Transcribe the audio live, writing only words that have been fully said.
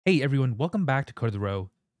Hey everyone, welcome back to Code of the Row.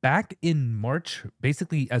 Back in March,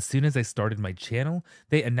 basically as soon as I started my channel,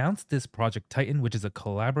 they announced this Project Titan, which is a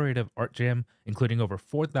collaborative art jam including over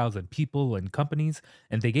 4,000 people and companies,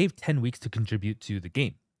 and they gave 10 weeks to contribute to the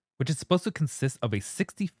game, which is supposed to consist of a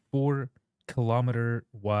 64-kilometer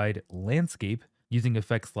wide landscape using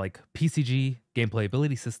effects like PCG, gameplay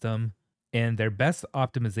ability system, and their best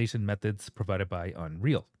optimization methods provided by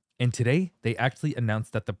Unreal. And today, they actually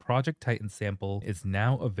announced that the Project Titan sample is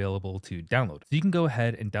now available to download. So you can go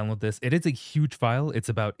ahead and download this. It is a huge file. It's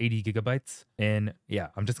about 80 gigabytes. And yeah,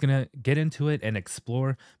 I'm just going to get into it and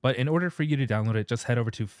explore. But in order for you to download it, just head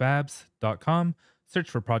over to fabs.com,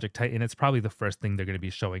 search for Project Titan. It's probably the first thing they're going to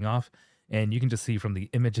be showing off. And you can just see from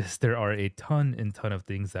the images, there are a ton of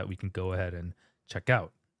things that we can go ahead and check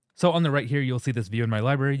out. So on the right here, you'll see this view in my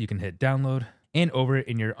library. You can hit download, and over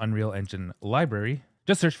in your Unreal Engine library,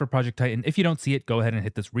 just search for Project Titan. If you don't see it, go ahead and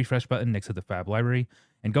hit this refresh button next to the Fab library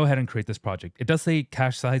and go ahead and create this project. It does say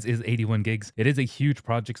cache size is 81 gigs. It is a huge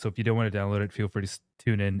project, so if you don't want to download it, feel free to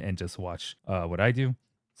tune in and just watch what I do.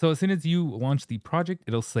 So as soon as you launch the project,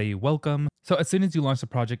 it'll say welcome. So as soon as you launch the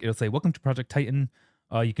project, it'll say welcome to Project Titan.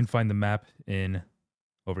 You can find the map in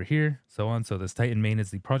over here, so on. So this Titan main is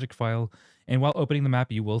the project file. And while opening the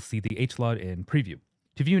map, you will see the HLOD in preview.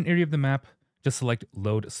 To view an area of the map, just select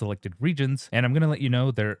load selected regions. And I'm going to let you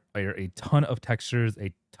know there are a ton of textures,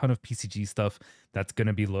 a ton of PCG stuff that's going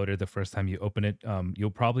to be loaded the first time you open it.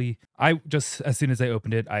 You'll probably, as soon as I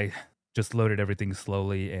opened it, I just loaded everything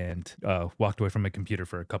slowly and walked away from my computer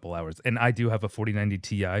for a couple hours. And I do have a 4090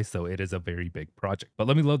 Ti, so it is a very big project. But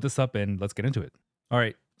let me load this up and let's get into it. All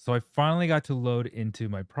right, so I finally got to load into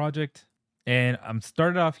my project. And I'm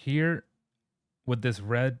started off here with this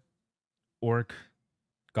red orc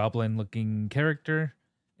goblin looking character.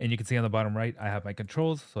 And you can see on the bottom right, I have my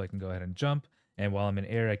controls, so I can go ahead and jump. And while I'm in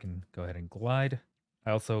air, I can go ahead and glide.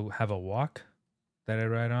 I also have a walk that I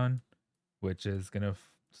ride on, which is going to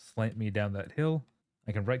slant me down that hill.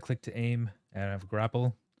 I can right click to aim, and I have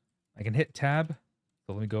grapple. I can hit tab.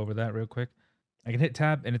 So let me go over that real quick. I can hit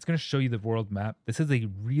tab and it's going to show you the world map. This is a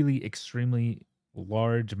really extremely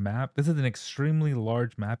large map. This is an extremely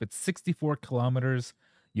large map. It's 64 kilometers.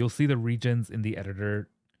 You'll see the regions in the editor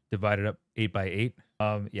divided up 8 by 8.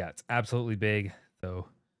 Yeah, it's absolutely big. So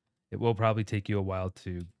it will probably take you a while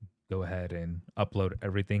to go ahead and upload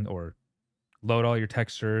everything or load all your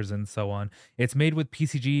textures and so on. It's made with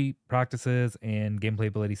PCG practices and gameplay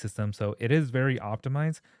ability systems, so it is very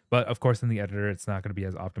optimized. But of course, in the editor, it's not going to be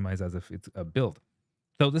as optimized as if it's a build.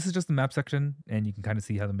 So this is just the map section, and you can kind of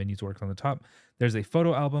see how the menus work on the top. There's a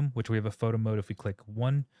photo album, which we have a photo mode. If we click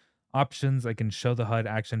one, options, I can show the HUD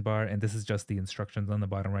action bar, and this is just the instructions on the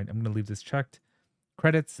bottom right. I'm going to leave this checked.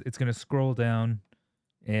 Credits, it's going to scroll down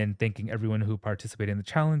and thanking everyone who participated in the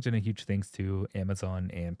challenge, and a huge thanks to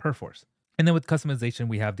Amazon and Perforce. And then with customization,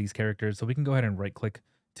 we have these characters. So we can go ahead and right click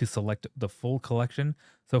to select the full collection.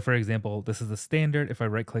 So for example, this is the standard. If I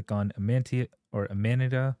right click on Amantia or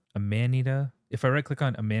Amanita, if I right click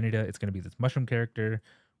on Amanita, it's going to be this mushroom character.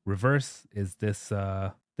 Reverse is this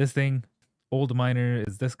thing. Old Miner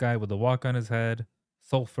is this guy with the walk on his head.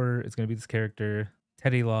 Sulfur is going to be this character.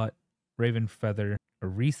 Teddy Lot, Raven Feather,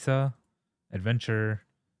 Arisa, Adventure,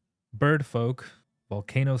 Bird Folk,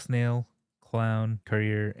 Volcano Snail, Clown,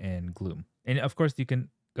 Courier, and Gloom. And of course, you can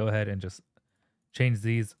go ahead and just change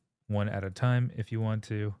these one at a time if you want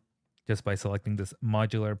to, just by selecting this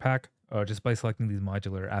modular pack, or just by selecting these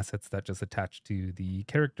modular assets that just attach to the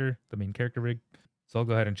character, the main character rig. So I'll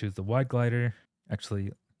go ahead and choose the wide glider.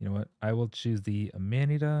 Actually, you know what? I will choose the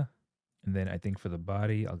Amanita. And then I think for the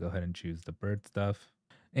body, I'll go ahead and choose the bird stuff.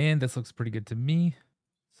 And this looks pretty good to me.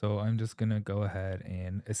 So I'm just going to go ahead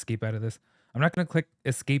and escape out of this. I'm not going to click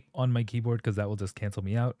escape on my keyboard because that will just cancel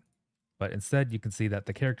me out. But instead, you can see that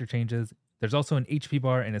the character changes. There's also an HP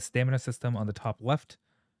bar and a stamina system on the top left.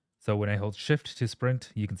 So when I hold shift to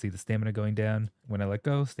sprint, you can see the stamina going down. When I let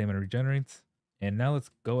go, stamina regenerates. And now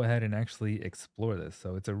let's go ahead and actually explore this.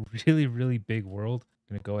 So it's a really, really big world.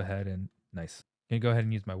 I'm going to go ahead and nice. I'm going to go ahead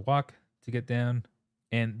and use my walk to get down.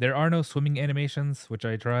 And there are no swimming animations, which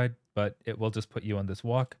I tried, but it will just put you on this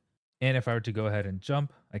walk. And if I were to go ahead and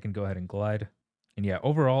jump, I can go ahead and glide. And yeah,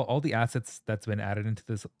 overall, all the assets that's been added into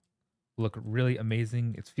this look really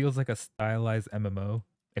amazing. It feels like a stylized MMO,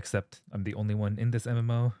 except I'm the only one in this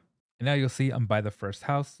MMO. And now you'll see I'm by the first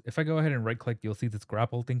house. If I go ahead and right click, you'll see this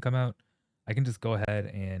grapple thing come out. I can just go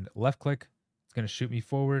ahead and left click. It's going to shoot me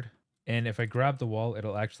forward. And if I grab the wall,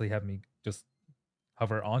 it'll actually have me just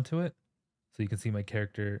hover onto it. So you can see my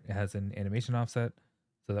character, it has an animation offset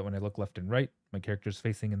so that when I look left and right, my character is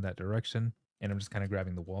facing in that direction. And I'm just kind of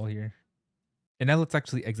grabbing the wall here. And now let's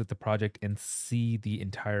actually exit the project and see the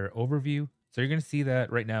entire overview. So you're going to see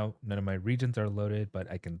that right now, none of my regions are loaded,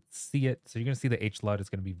 but I can see it. So you're going to see the HLOD is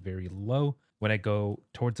going to be very low. When I go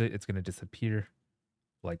towards it, it's going to disappear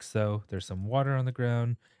like so. There's some water on the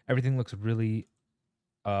ground. Everything looks really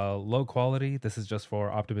low quality. This is just for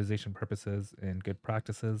optimization purposes and good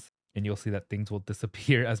practices. And you'll see that things will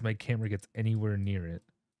disappear as my camera gets anywhere near it.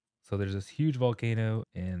 So there's this huge volcano,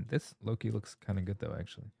 and this Loki looks kind of good though,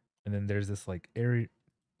 actually. And then there's this like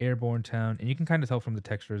airborne town, and you can kind of tell from the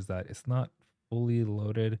textures that it's not fully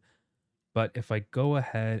loaded. But if I go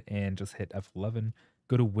ahead and just hit F11,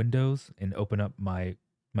 go to Windows and open up my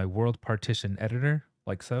world partition editor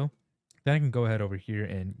like so, then I can go ahead over here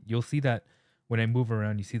and you'll see that when I move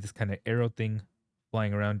around, you see this kind of arrow thing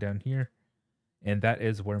flying around down here. And that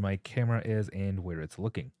is where my camera is and where it's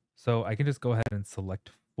looking. So I can just go ahead and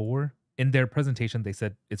select 4. In their presentation, they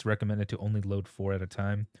said it's recommended to only load 4 at a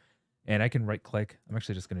time. And I can right click. I'm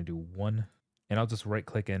actually just going to do 1. And I'll just right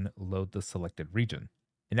click and load the selected region.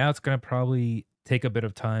 And now it's going to probably take a bit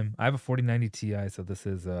of time. I have a 4090 Ti, so this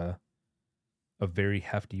is a very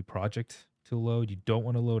hefty project to load. You don't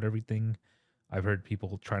want to load everything. I've heard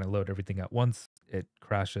people trying to load everything at once. It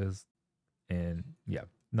crashes. And yeah,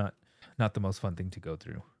 not the most fun thing to go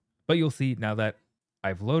through. But you'll see now that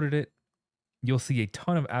I've loaded it, you'll see a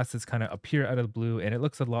ton of assets kind of appear out of the blue, and it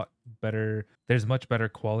looks a lot better. There's much better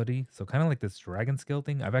quality. So kind of like this dragon scale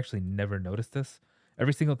thing. I've actually never noticed this.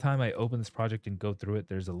 Every single time I open this project and go through it,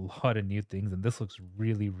 there's a lot of new things, and this looks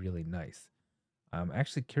really, really nice. I'm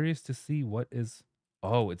actually curious to see what is.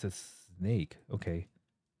 Oh, it's a snake. Okay,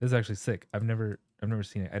 this is actually sick. I've never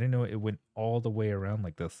seen it. I didn't know it went all the way around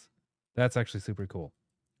like this. That's actually super cool.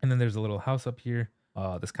 And then there's a little house up here.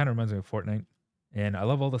 This kind of reminds me of Fortnite. And I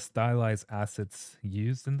love all the stylized assets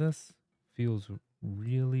used in this. Feels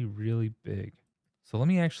really, really big. So let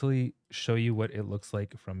me actually show you what it looks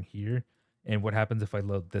like from here and what happens if I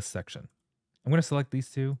load this section. I'm going to select these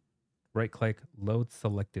two, right click, load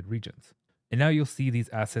selected regions. And now you'll see these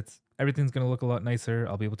assets. Everything's going to look a lot nicer.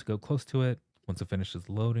 I'll be able to go close to it once it finishes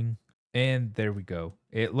loading. And there we go.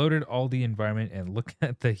 It loaded all the environment, and look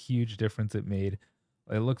at the huge difference it made.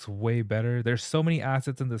 It looks way better. There's so many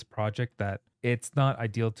assets in this project that it's not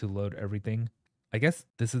ideal to load everything. I guess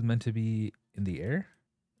this is meant to be in the air.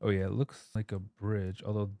 Oh yeah, it looks like a bridge.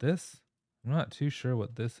 Although this, I'm not too sure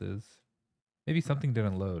what this is. Maybe something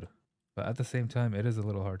didn't load. But at the same time, it is a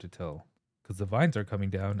little hard to tell. Because the vines are coming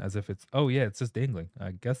down as if it's, oh yeah, it's just dangling.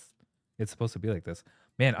 I guess it's supposed to be like this.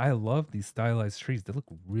 Man, I love these stylized trees. They look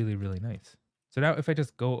really, really nice. So now if I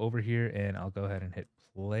just go over here and I'll go ahead and hit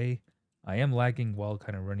play. I am lagging while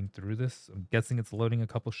kind of running through this. I'm guessing it's loading a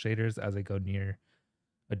couple shaders as I go near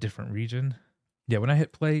a different region. Yeah, when I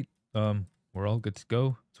hit play, we're all good to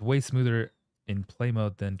go. It's way smoother in play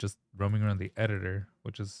mode than just roaming around the editor,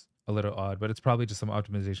 which is a little odd, but it's probably just some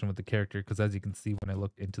optimization with the character because as you can see when I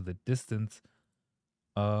look into the distance,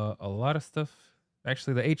 a lot of stuff,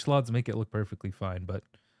 actually the HLODs make it look perfectly fine, but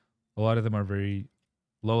a lot of them are very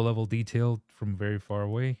low level detail from very far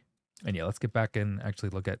away. And yeah, let's get back and actually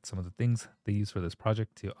look at some of the things they use for this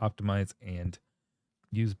project to optimize and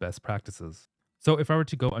use best practices. So if I were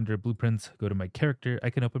to go under blueprints, go to my character, I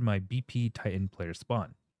can open my BP Titan player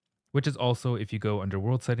spawn, which is also, if you go under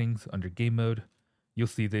world settings, under game mode, you'll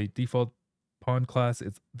see the default pawn class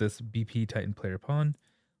is this BP Titan player pawn.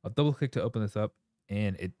 I'll double click to open this up,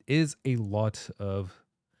 and it is a lot of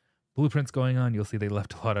blueprints going on. You'll see they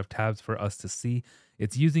left a lot of tabs for us to see.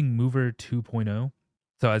 It's using Mover 2.0.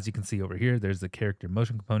 So as you can see over here, there's the character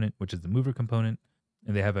motion component, which is the mover component,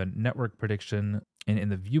 and they have a network prediction. And in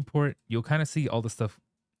the viewport, you'll kind of see all the stuff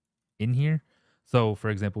in here. So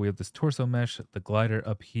for example, we have this torso mesh, the glider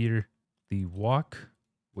up here, the walk,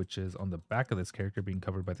 which is on the back of this character being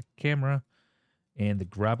covered by the camera, and the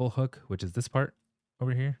grapple hook, which is this part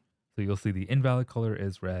over here. So you'll see the invalid color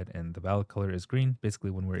is red and the valid color is green,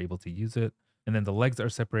 basically when we're able to use it. And then the legs are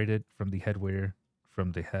separated from the headwear,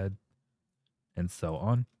 from the head, and so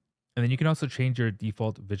on. And then you can also change your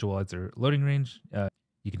default visualizer loading range.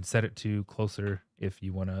 You can set it to closer if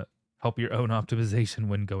you want to help your own optimization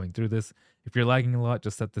when going through this. If you're lagging a lot,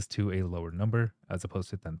 just set this to a lower number as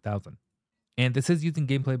opposed to 10,000. And this is using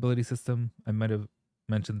gameplay ability system. I might have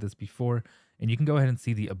mentioned this before, and you can go ahead and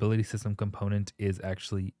see the ability system component is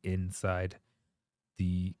actually inside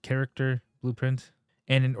the character blueprint.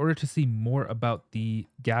 And in order to see more about the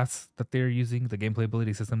gas that they're using, the gameplay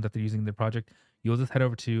ability system that they're using in their project, you'll just head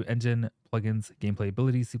over to Engine, Plugins, Gameplay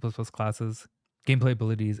Abilities, C++ classes, Gameplay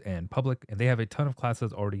Abilities, and Public. And they have a ton of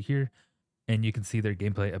classes already here. And you can see their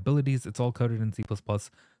gameplay abilities. It's all coded in C++.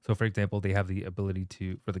 So for example, they have the ability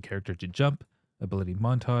for the character to jump, ability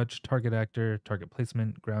montage, target actor, target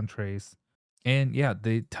placement, ground trace. And yeah,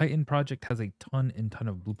 the Titan project has a ton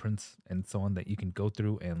of blueprints and so on that you can go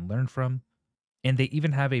through and learn from. And they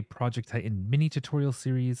even have a Project Titan mini tutorial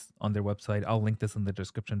series on their website. I'll link this in the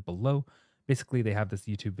description below. Basically, they have this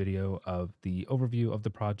YouTube video of the overview of the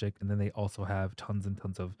project, and then they also have tons and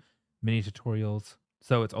tons of mini tutorials.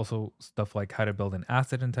 So it's also stuff like how to build an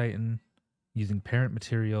asset in Titan, using parent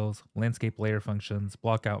materials, landscape layer functions,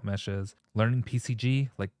 block out meshes, learning PCG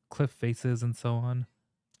like cliff faces and so on,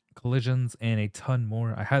 collisions, and a ton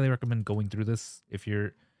more. I highly recommend going through this if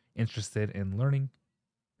you're interested in learning.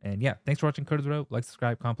 And yeah, thanks for watching Coders Row. Like,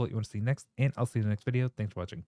 subscribe, comment what you want to see next, and I'll see you in the next video. Thanks for watching.